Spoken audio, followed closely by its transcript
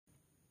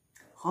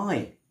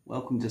Hi,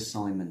 welcome to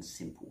Simon's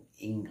Simple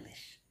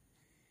English.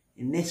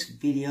 In this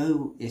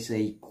video is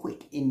a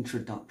quick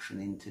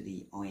introduction into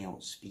the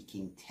Ielts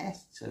speaking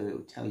test, so it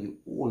will tell you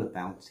all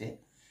about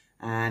it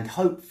and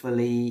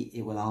hopefully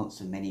it will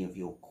answer many of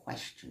your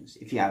questions.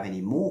 If you have any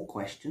more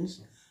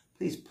questions,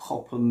 please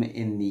pop them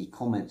in the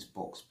comments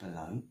box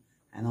below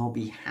and I'll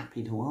be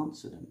happy to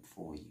answer them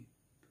for you.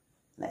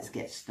 Let's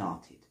get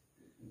started.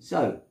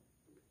 So,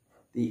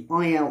 the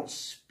Ielts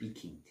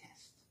speaking test.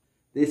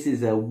 This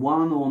is a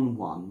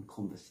one-on-one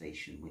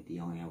conversation with the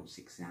Ielts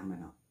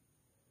examiner.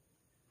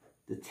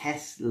 The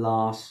test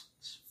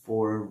lasts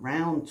for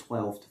around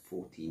 12 to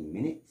 14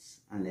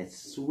 minutes and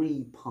there's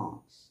 3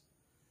 parts.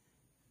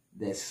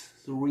 There's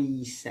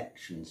 3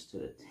 sections to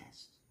the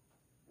test.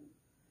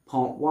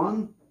 Part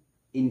 1,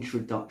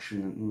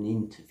 introduction and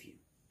interview.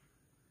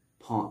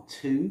 Part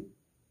 2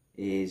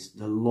 is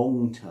the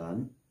long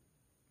turn,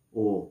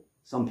 or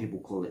some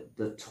people call it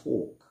the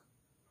talk.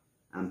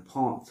 And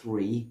part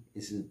 3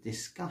 is a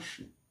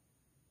discussion.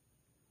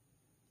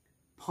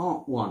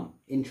 Part 1,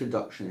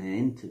 introduction and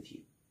interview.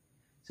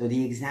 So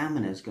the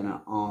examiner is going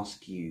to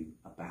ask you,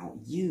 about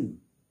what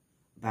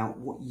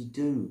you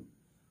do,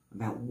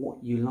 about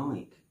what you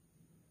like.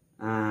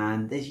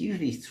 And there's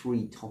usually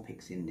 3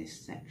 topics in this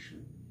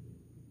section.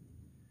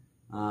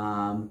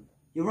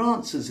 Your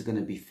answers are going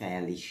to be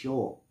fairly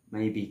short,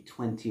 maybe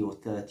 20 or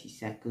 30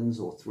 seconds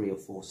or 3 or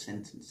 4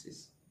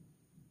 sentences.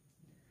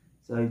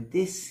 So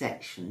this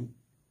section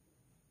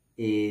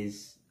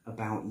is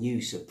about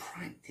you, so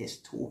practice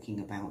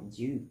talking about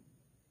you.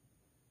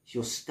 It's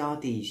your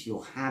studies,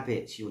 your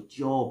habits, your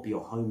job,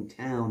 your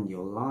hometown,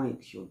 your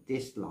likes, your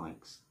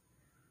dislikes.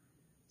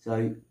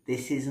 So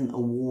this isn't a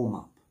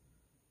warm-up.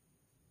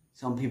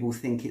 Some people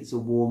think it's a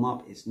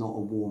warm-up, it's not a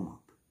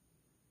warm-up.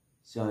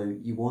 So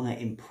you want to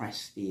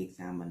impress the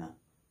examiner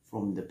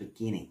from the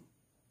beginning.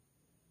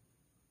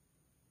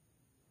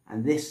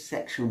 And this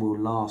section will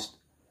last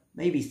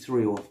maybe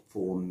 3 or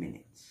 4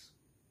 minutes.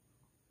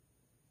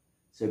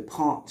 So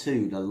part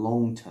 2, the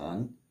long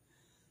turn.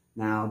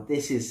 Now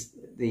this is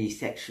the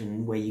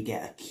section where you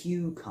get a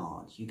cue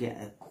card. You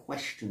get a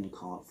question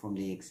card from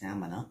the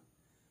examiner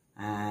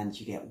and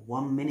you get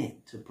 1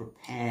 minute to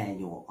prepare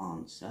your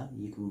answer.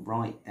 You can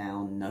write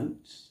down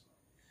notes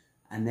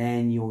and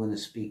then you're going to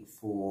speak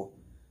for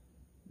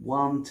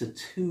 1 to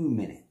 2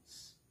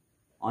 minutes.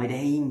 I'd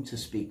aim to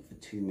speak for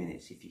 2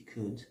 minutes if you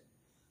could.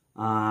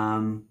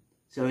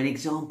 So an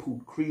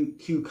example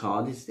cue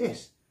card is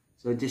this.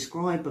 So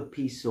describe a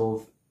piece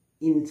of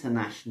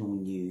international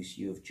news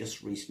you have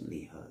just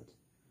recently heard.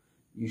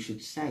 You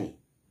should say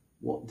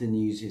what the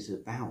news is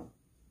about,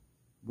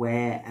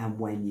 where and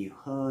when you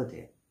heard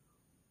it,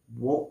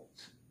 what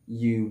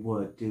you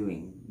were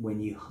doing when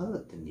you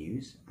heard the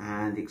news,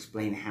 and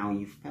explain how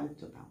you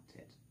felt about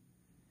it.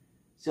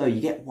 So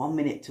you get 1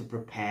 minute to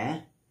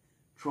prepare.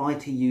 Try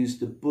to use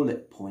the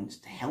bullet points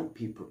to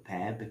help you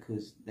prepare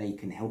because they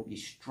can help you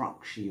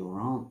structure your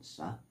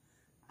answer.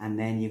 And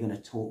then you're going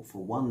to talk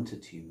for 1 to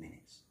 2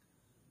 minutes.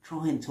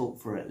 Try and talk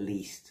for at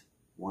least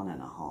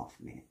 1.5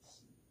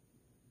 minutes.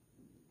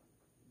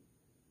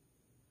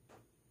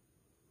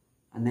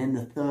 And then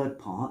the third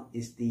part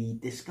is the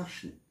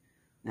discussion.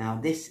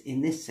 Now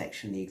in this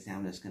section, the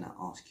examiner is going to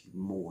ask you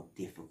more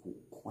difficult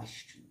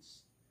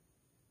questions.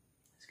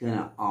 It's going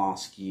to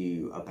ask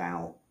you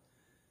about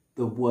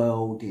the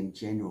world in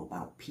general,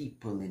 about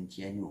people in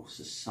general,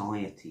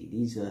 society.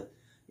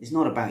 It's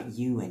not about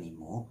you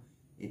anymore.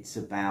 It's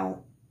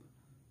about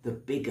the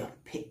bigger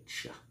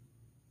picture.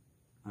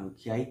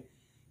 Okay,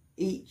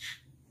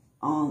 each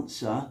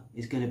answer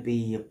is going to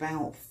be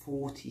about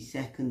 40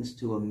 seconds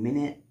to a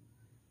minute,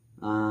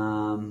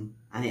 and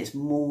it's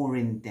more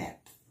in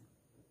depth.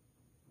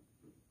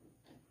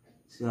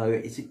 So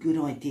it's a good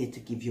idea to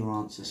give your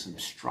answer some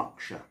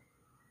structure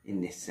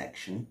in this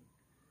section,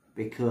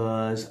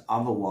 because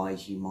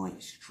otherwise you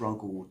might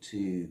struggle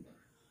to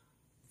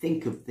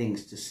think of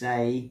things to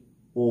say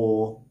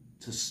or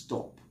to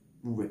stop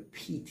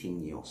repeating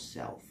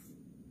yourself.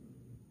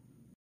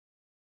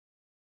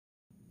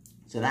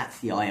 So that's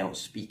the Ielts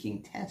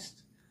speaking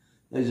test.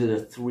 Those are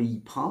the 3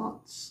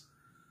 parts.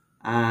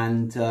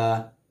 And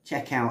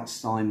check out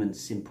Simon's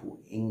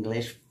Simple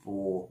English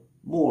for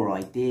more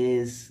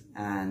ideas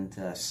and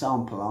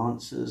sample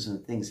answers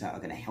and things that are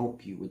going to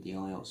help you with the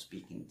Ielts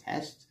speaking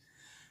test.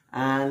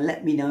 And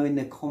let me know in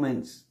the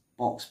comments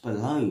box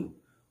below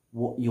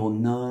what you're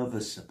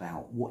nervous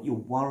about, what you're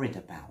worried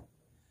about.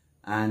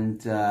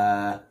 And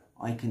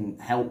I can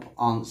help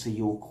answer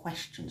your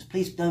questions.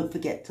 Please don't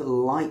forget to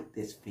like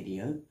this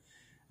video,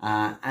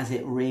 as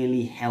it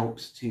really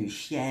helps to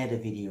share the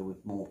video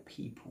with more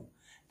people.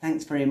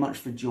 Thanks very much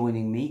for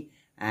joining me,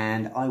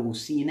 and I will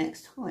see you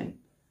next time.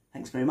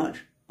 Thanks very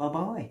much.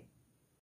 Bye-bye.